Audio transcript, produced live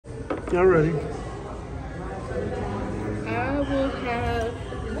Y'all ready? I will have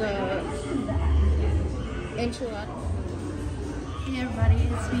the enchilada. Hey everybody,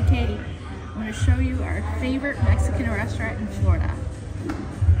 it's me, Katie. I'm going to show you our favorite Mexican restaurant in Florida.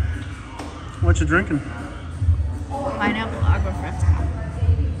 What you drinking? Pineapple agua fresca.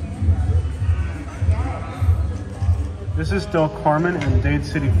 This is Del Carmen in Dade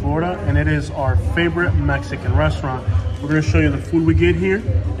City, Florida, and it is our favorite Mexican restaurant. We're going to show you the food we get here,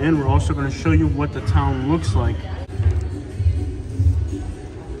 and we're also going to show you what the town looks like.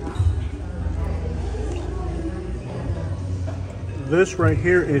 This right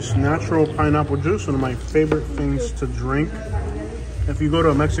here is natural pineapple juice, one of my favorite things to drink. If you go to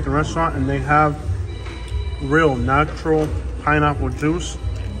a Mexican restaurant and they have real natural pineapple juice,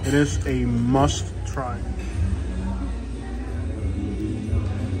 it is a must try.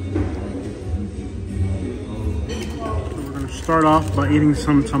 We're going to start off by eating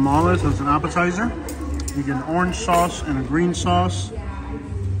some tamales as an appetizer. You get an orange sauce and a green sauce.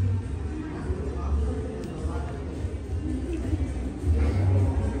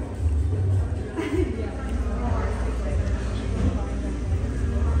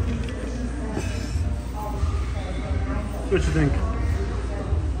 What you think?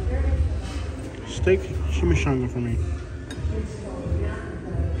 Steak chimichanga for me.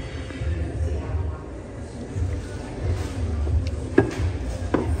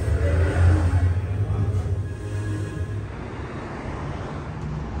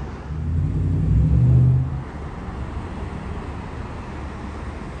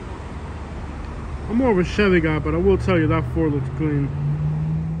 I'm more of a Chevy guy, but I will tell you that Ford looks clean.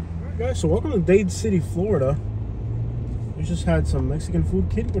 Alright guys, so welcome to Dade City, Florida. We just had some Mexican food.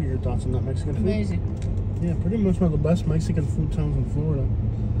 Kid, what are your thoughts on that Mexican food? Amazing. Yeah, pretty much one of the best Mexican food towns in Florida.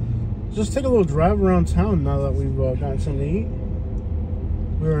 Just take a little drive around town now that we've gotten something to eat.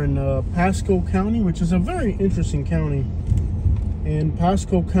 We're in Pasco County, which is a very interesting county. And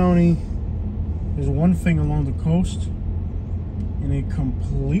Pasco County is one thing along the coast and a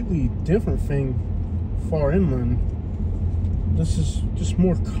completely different thing far inland. This is just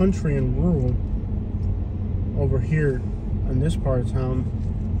more country and rural over here. In this part of town,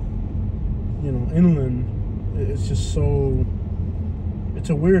 you know, inland, it's just so, it's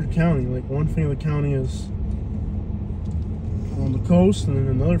a weird county. Like, one thing of the county is on the coast, and then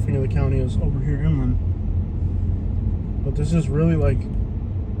another thing of the county is over here inland. But this is really, like,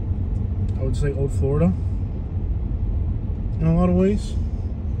 I would say old Florida in a lot of ways.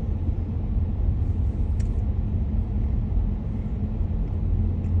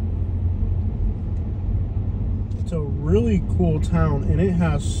 It's a really cool town, and it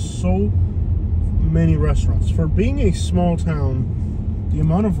has so many restaurants. For being a small town, the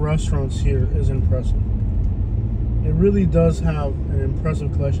amount of restaurants here is impressive. It really does have an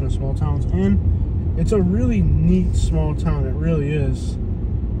impressive collection of small towns, and it's a really neat small town. It really is.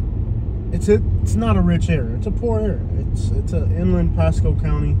 It's not a rich area. It's a poor area. It's an inland Pasco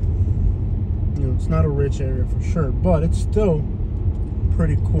County. You know, it's not a rich area for sure, but it's still a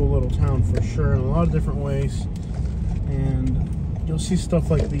pretty cool little town for sure in a lot of different ways. And you'll see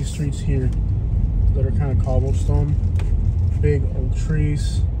stuff like these streets here that are kind of cobblestone, big old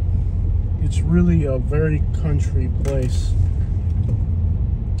trees. It's really a very country place.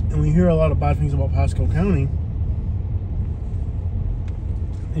 And we hear a lot of bad things about Pasco County.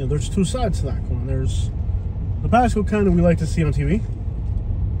 You know, there's two sides to that coin. There's the Pasco County we like to see on TV,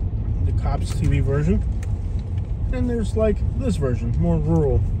 the Cops TV version, and there's like this version, more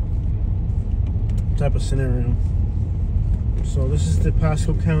rural type of scenario. So this is the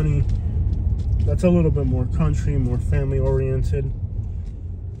Pasco County that's a little bit more country, more family oriented.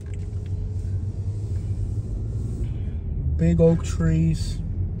 Big oak trees,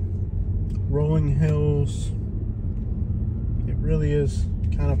 rolling hills. It really is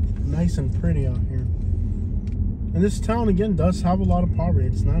kind of nice and pretty out here. And this town again does have a lot of poverty.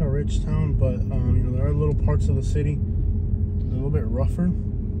 It's not a rich town, but you know, there are little parts of the city a little bit rougher.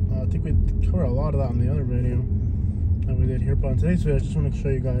 I think we covered a lot of that in the other video that we did here, but on today's video I just want to show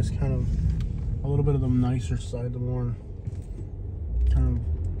you guys kind of a little bit of the nicer side, the more kind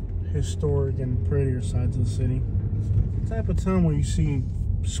of historic and prettier sides of the city. The type of town where you see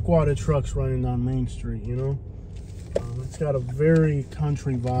squatted trucks running down Main Street, you know. It's got a very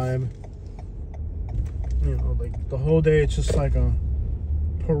country vibe. You know, like the whole day it's just like a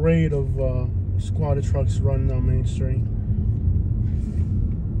parade of squatted trucks running down Main Street.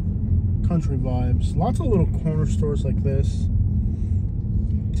 Country vibes. Lots of little corner stores like this.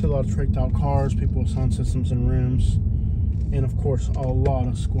 See a lot of tricked out cars, people with sound systems and rims, and of course a lot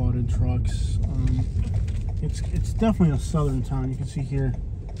of squatted trucks. It's definitely a southern town. You can see here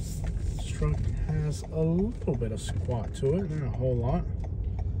truck has a little bit of squat to it, not a whole lot.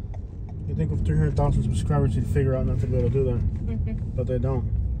 You think with 300,000 subscribers you'd figure out not to be able to do that, but they don't.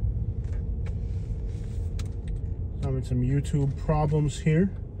 Having some YouTube problems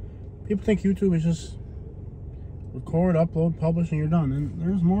here. People think YouTube is just record, upload, publish, and you're done, and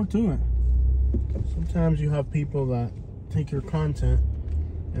there's more to it. Sometimes you have people that take your content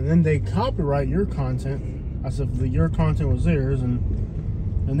and then they copyright your content as if your content was theirs, and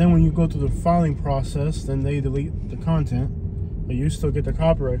then when you go through the filing process, then they delete the content, but you still get the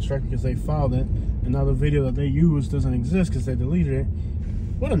copyright strike because they filed it, and now the video that they used doesn't exist because they deleted it.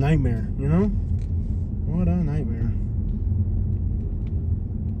 What a nightmare, you know? What a nightmare.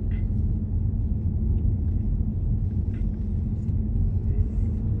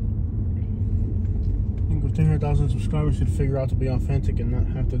 I think with 300,000 subscribers, you'd figure out to be authentic and not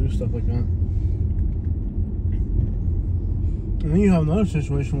have to do stuff like that. And then you have another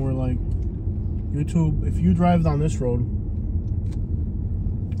situation where, like, YouTube, if you drive down this road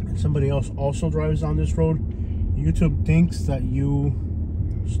and somebody else also drives down this road, YouTube thinks that you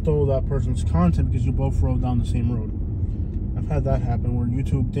stole that person's content because you both rode down the same road. I've had that happen where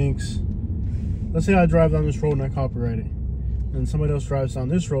YouTube thinks, let's say I drive down this road and I copyright it, and somebody else drives down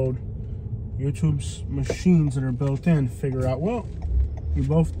this road. YouTube's machines that are built in figure out, well, you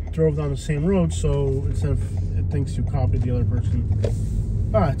both drove down the same road, so instead of it thinks you copied the other person.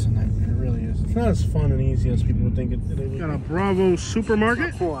 It's a nightmare, it really is. It's not as fun and easy as people would think it is. Got a Bravo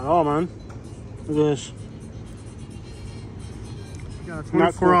supermarket. Cool at all, man. Look at this.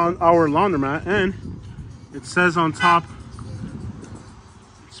 Not for our laundromat, and it says on top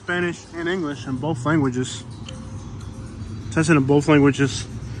Spanish and English in both languages. It says it in both languages.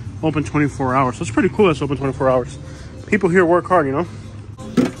 Open 24 hours. So it's pretty cool that's open 24 hours. People here work hard, you know.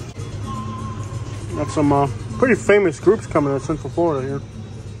 Got some pretty famous groups coming in Central Florida here.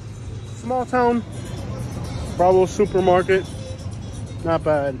 Small town, Bravo supermarket, not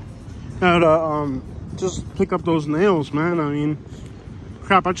bad. Gotta just pick up those nails, man. I mean,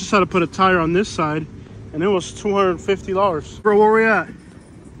 crap, I just had to put a tire on this side and it was $250. Bro, where we at?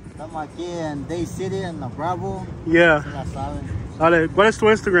 Estamos aquí en Dade City, en la Bravo. Yeah. Se la saben. Dale, ¿cuál es tu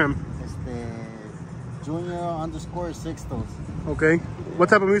Instagram? Junior_Sixtos. Okay. What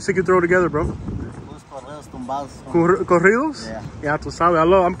type of music you throw together, bro? Los corridos tumbados. Corridos? Yeah. Yeah, tú sabes.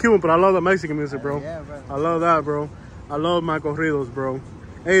 I'm Cuban, but I love the Mexican music, bro. Yeah, bro. I love that, bro. I love my corridos, bro.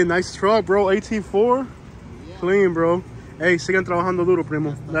 Hey, nice truck, bro. AT4. Yeah. Clean, bro. Hey, sigan trabajando duro,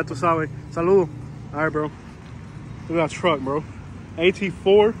 primo. Ya tú sabes. Saludos. All right, bro. Look at that truck, bro.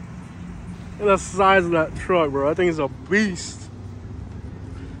 AT4. Look at the size of that truck, bro. That thing is a beast.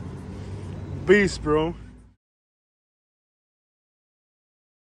 Beast, bro.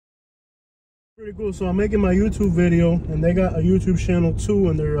 Pretty cool. So I'm making my YouTube video, and they got a YouTube channel too,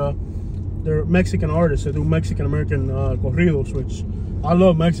 and they're Mexican artists. They do Mexican American corridos, which I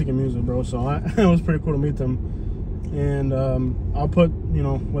love Mexican music, bro. So it was pretty cool to meet them. And I'll put, you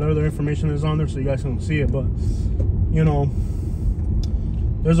know, whatever their information is on there so you guys can see it. But you know,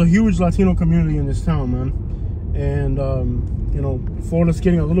 there's a huge Latino community in this town, man. And you know, Florida's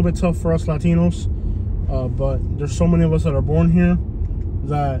getting a little bit tough for us Latinos, but there's so many of us that are born here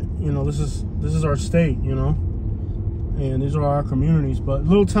that, you know, this is our state, you know, and these are our communities. But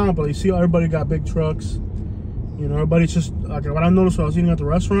little town, but you see everybody got big trucks, you know. Everybody's just, like, what I noticed when I was eating at the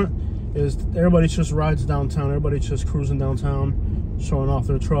restaurant is everybody just rides downtown. Everybody's just cruising downtown, showing off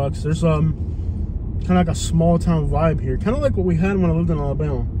their trucks. There's kind of like a small town vibe here, kind of like what we had when I lived in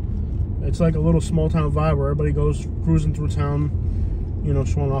Alabama. It's like a little small town vibe where everybody goes cruising through town, you know,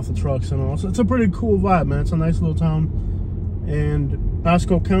 showing off the trucks and all. So it's a pretty cool vibe, man. It's a nice little town. And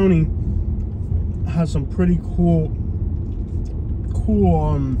Pasco County has some pretty cool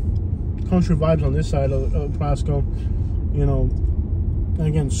country vibes on this side of Pasco, you know. And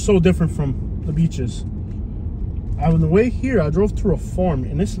again, so different from the beaches. On the way here, I drove through a farm,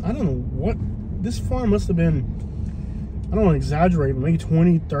 and this, I don't know what, this farm must have been, I don't want to exaggerate, but maybe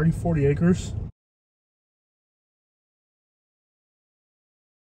 20, 30, 40 acres.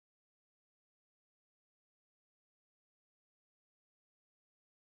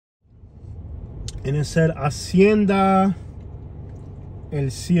 And it said Hacienda El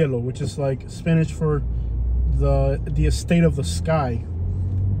Cielo, which is like Spanish for the estate of the sky.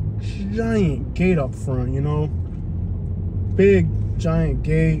 Giant gate up front, you know, big giant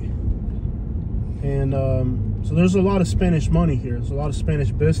gate. And so there's a lot of Spanish money here. There's a lot of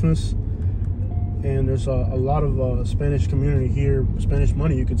Spanish business, and there's a lot of Spanish community here, Spanish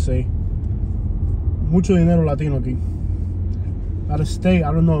money, you could say. Mucho dinero latino aquí. Out of state,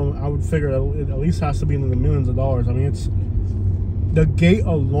 I don't know, I would figure it at least has to be in the millions of dollars. I mean, the gate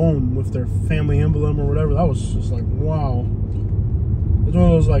alone with their family emblem or whatever, that was just like, wow. It's one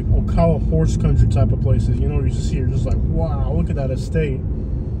of those like Ocala horse country type of places, you know, you just see, you're just like, wow, look at that estate.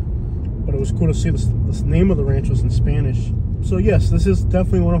 But it was cool to see this name of the ranch was in Spanish. So yes, this is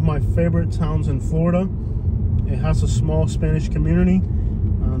definitely one of my favorite towns in Florida. It has a small Spanish community.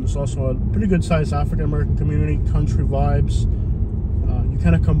 There's also a pretty good sized African American community, country vibes. You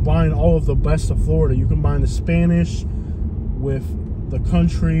kind of combine all of the best of Florida. You combine the Spanish with the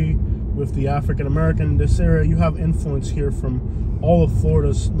country, with the African American. This area, you have influence here from all of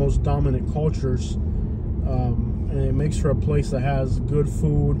Florida's most dominant cultures. And it makes for a place that has good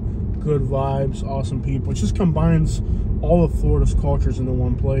food, good vibes, awesome people. It just combines all of Florida's cultures into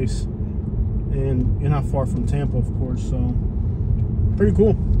one place. And you're not far from Tampa, of course, so pretty cool.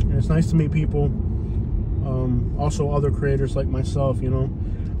 And it's nice to meet people. Also other creators like myself, you know.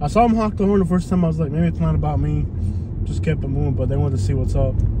 I saw them honk the horn the first time. I was like, maybe it's not about me. Just kept it moving, but they wanted to see what's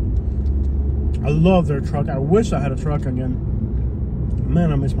up. I love their truck. I wish I had a truck again.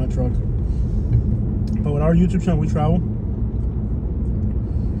 Man, I miss my truck. But with our YouTube channel, we travel.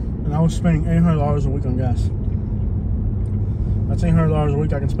 And I was spending $800 a week on gas. That's $800 a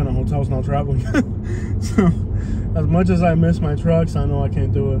week I can spend on hotels now traveling. So, as much as I miss my trucks, I know I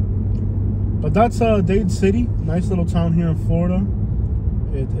can't do it. But that's Dade City. Nice little town here in Florida.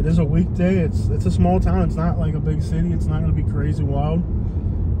 It is a weekday. It's a small town. It's not like a big city. It's not going to be crazy wild.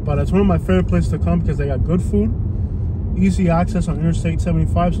 But it's one of my favorite places to come because they got good food, easy access on Interstate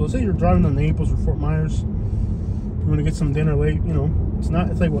 75. So let's say you're driving to Naples or Fort Myers. You want to get some dinner late, you know. It's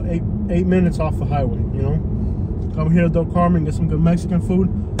like, what, eight minutes off the highway, you know. Come here to Del Carmen, get some good Mexican food,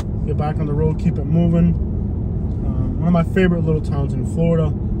 get back on the road, keep it moving. One of my favorite little towns in Florida.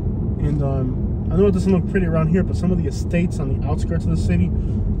 And I know it doesn't look pretty around here, but some of the estates on the outskirts of the city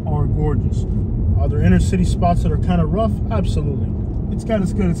are gorgeous. Are there inner city spots that are kind of rough? Absolutely. It's got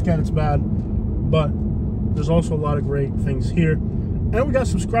its good, it's got its bad. But there's also a lot of great things here. And we got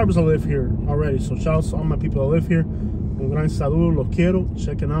subscribers that live here already. So shout out to all my people that live here. Un gran saludo, lo quiero.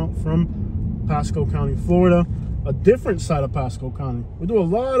 Checking out from Pasco County, Florida. A different side of Pasco County. We do a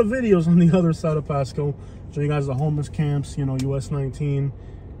lot of videos on the other side of Pasco. Show you guys the homeless camps, you know, US 19.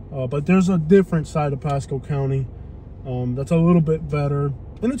 But there's a different side of Pasco County that's a little bit better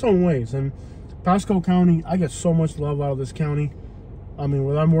in its own ways. And Pasco County, I get so much love out of this county. I mean,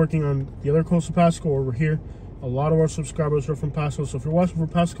 whether I'm working on the other coast of Pasco or over here, a lot of our subscribers are from Pasco. So if you're watching from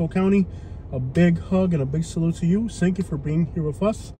Pasco County, a big hug and a big salute to you. Thank you for being here with us.